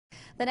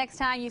The next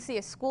time you see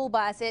a school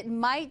bus, it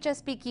might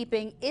just be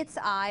keeping its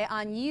eye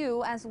on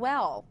you as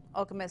well.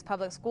 Okemos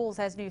Public Schools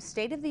has new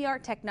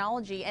state-of-the-art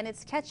technology, and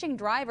it's catching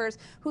drivers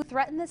who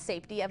threaten the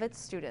safety of its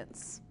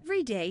students.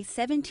 Every day,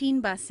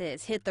 17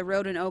 buses hit the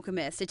road in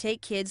Okemos to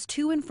take kids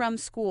to and from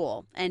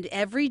school. And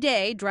every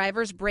day,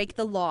 drivers break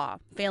the law,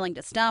 failing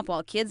to stop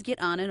while kids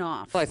get on and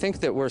off. Well, I think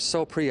that we're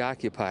so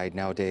preoccupied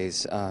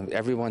nowadays.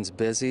 Everyone's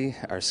busy.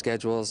 Our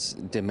schedules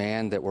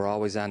demand that we're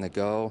always on the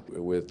go.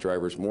 With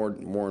drivers more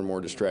and more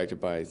distracted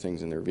by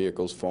things in their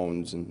vehicles,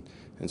 phones, and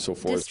so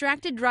forth.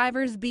 Distracted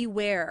drivers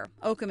beware.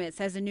 Okemos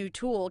has a new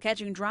tool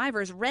catching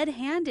drivers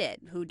red-handed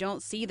who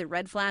don't see the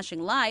red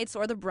flashing lights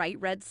or the bright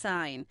red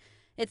sign.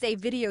 It's a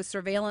video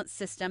surveillance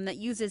system that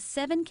uses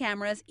 7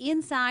 cameras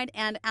inside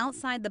and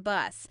outside the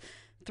bus.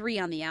 3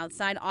 on the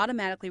outside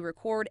automatically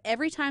record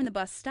every time the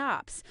bus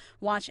stops.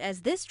 Watch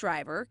as this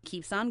driver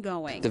keeps on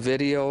going. The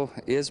video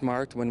is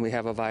marked when we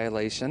have a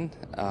violation.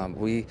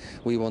 We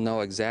will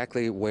know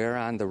exactly where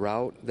on the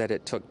route that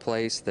it took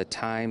place, the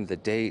time, the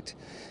date.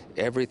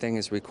 Everything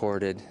is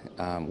recorded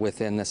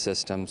within the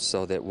system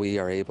so that we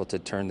are able to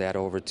turn that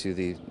over to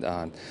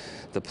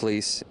the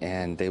police,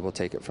 and they will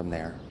take it from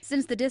there.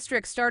 Since the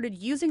district started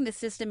using the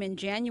system in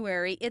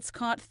January, it's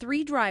caught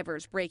 3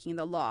 drivers breaking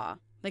the law.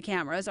 The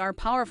cameras are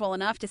powerful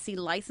enough to see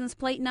license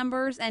plate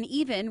numbers and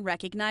even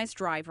recognize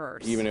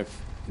drivers. Even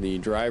if the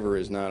driver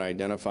is not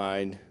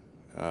identified,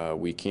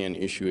 we can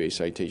issue a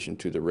citation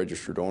to the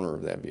registered owner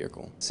of that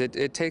vehicle.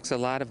 It takes a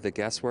lot of the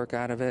guesswork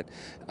out of it.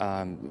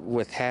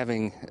 With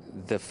having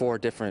the 4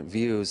 different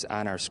views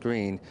on our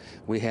screen,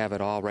 we have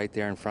it all right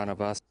there in front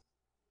of us.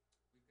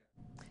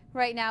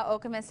 Right now,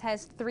 Okemos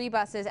has 3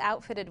 buses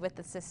outfitted with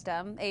the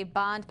system. A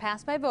bond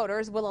passed by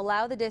voters will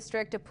allow the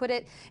district to put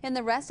it in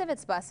the rest of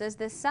its buses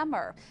this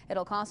summer.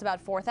 It'll cost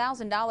about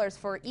 $4,000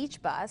 for each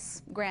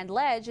bus. Grand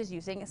Ledge is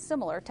using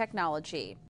similar technology.